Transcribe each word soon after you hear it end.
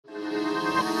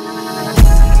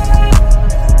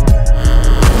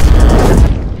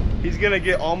gonna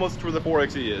get almost where the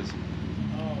 4xe is.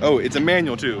 Oh, it's a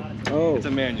manual too. Oh. It's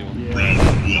a manual.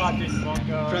 Yeah.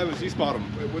 Travis, you spot him.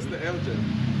 Wait, what's the LJ?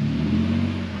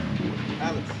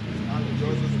 Alex.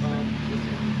 Yours is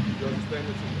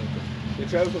standard too. Yeah,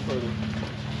 Travis will further.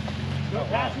 Go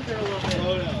passenger a little bit.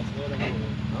 Slow down, slow down a little bit.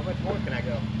 How much more can I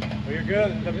go? Well, you're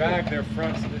good. In the back, they're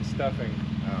front stuffing.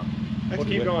 Oh. We'll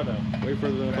keep going though. Way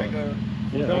further than I thought.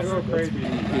 Yeah, Don't go crazy.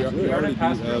 We already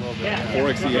passed did a little bit.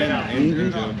 4xe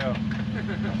and Go.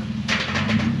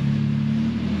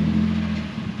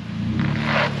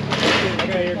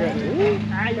 Okay, you're good.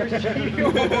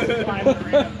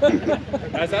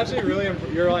 That's actually really,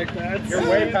 you're like, you're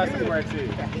way past the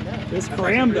 4xe. It's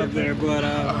crammed up there, but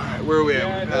Where are we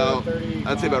at?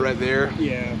 I'd say about right there.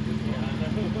 yeah.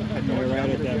 We're right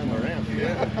at that point.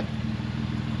 Yeah.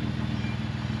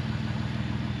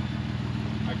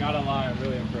 I gotta lie, I'm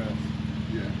really impressed.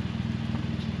 Yeah.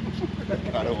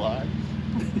 Gotta lie.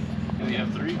 We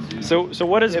have 3 too. So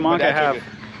what does Yeah, my Monka dad have? took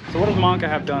So what does Monka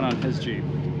have done on his Jeep?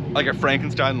 Like a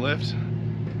Frankenstein lift.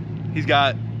 He's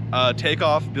got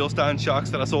takeoff Bilstein shocks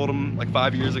that I sold him like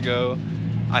 5 years ago.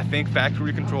 I think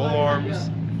factory control arms.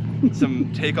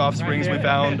 Some takeoff springs we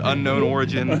found, unknown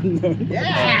origin.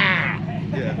 Yeah!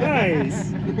 Yeah.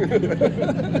 Nice.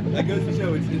 That goes to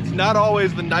show it's not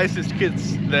always the nicest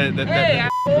kits that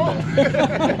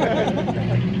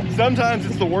sometimes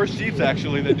it's the worst Jeeps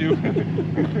actually that do.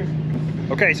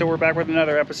 Okay, so we're back with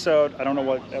another episode. I don't know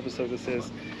what episode this is,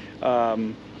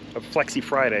 of Flexi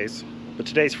Fridays, but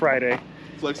today's Friday,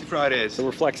 Flexi Fridays. so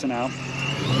we're flexing out.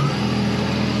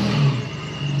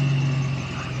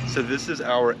 So this is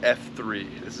our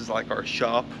F3. This is like our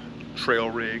shop trail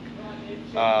rig.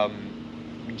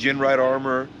 Gin Ride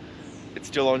armor. It's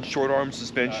still on short arm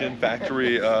suspension,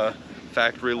 factory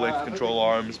length control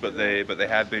arms, but they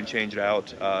have been changed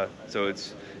out. So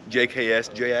it's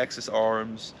JKS J-axis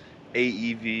arms,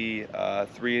 AEV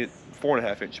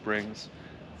 4.5 inch springs,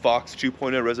 Fox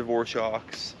 2.0 reservoir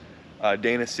shocks,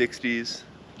 Dana 60s,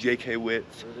 JK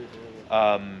width.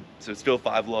 So it's still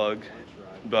 5 lug,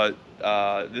 but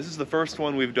this is the first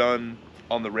one we've done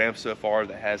on the ramp so far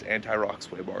that has anti-rock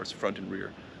sway bars front and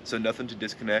rear. So nothing to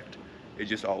disconnect. It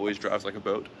just always drives like a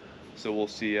boat. So we'll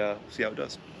see how it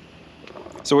does.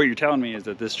 So what you're telling me is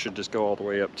that this should just go all the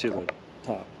way up to the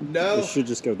top. No. This should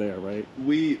just go there, right?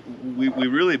 We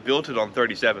really built it on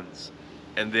 37s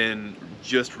and then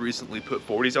just recently put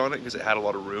 40s on it because it had a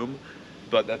lot of room,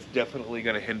 but that's definitely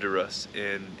going to hinder us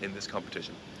in this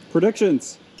competition.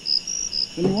 Predictions?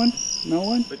 Anyone? No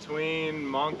one? Between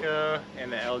Monka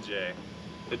and the LJ.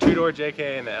 The 2-door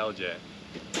JK and the LJ.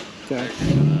 Okay.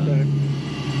 Okay.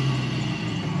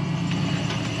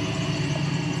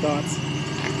 Thoughts?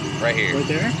 Right here. Right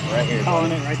there? Right here.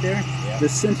 Calling it right there? Yeah. The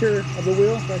center of the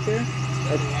wheel right there?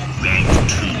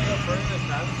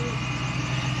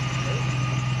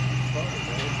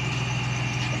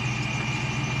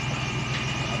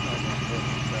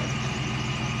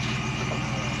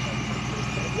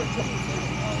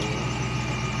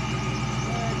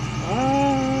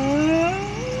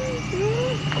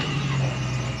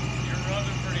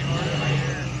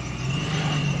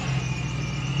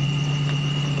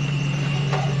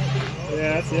 Yeah,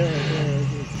 that's it right there.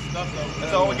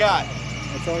 That's all we got.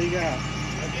 That's all you got.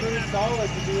 That's pretty solid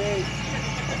to be 8.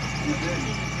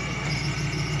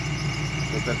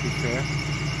 Would that be fair?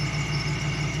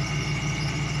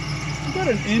 About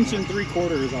 1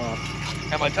 3/4 inches off.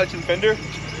 Am I touching fender?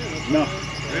 No.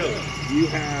 Really? You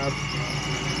have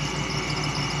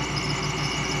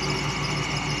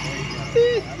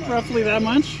roughly that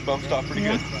much. Bump stop pretty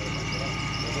Yeah. good.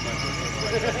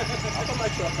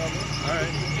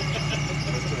 Alright.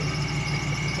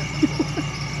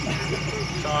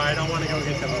 Sorry, I don't want to go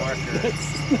get the marker.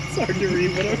 That's hard to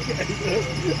read, but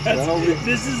okay.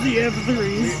 This is the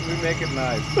F3s. We make it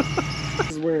nice.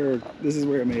 This is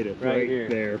where it made it. Right here.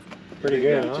 There. Pretty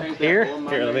good, huh? Here?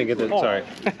 Here, let me get this. Sorry.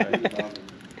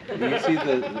 You see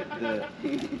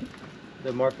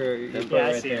The marker you put Yeah, I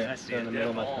right see there. it. I see So in it. the middle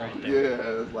of my screen.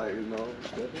 Yeah, it's like,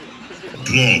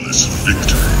 Flawless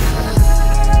victory.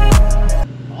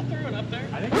 I'll throw it up there.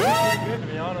 I think it's pretty good, to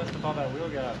be honest, with all that wheel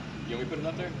gap. Can we put it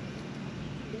up there?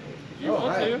 If you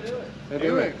want to.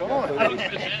 Do it. Come on.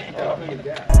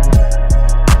 Yeah.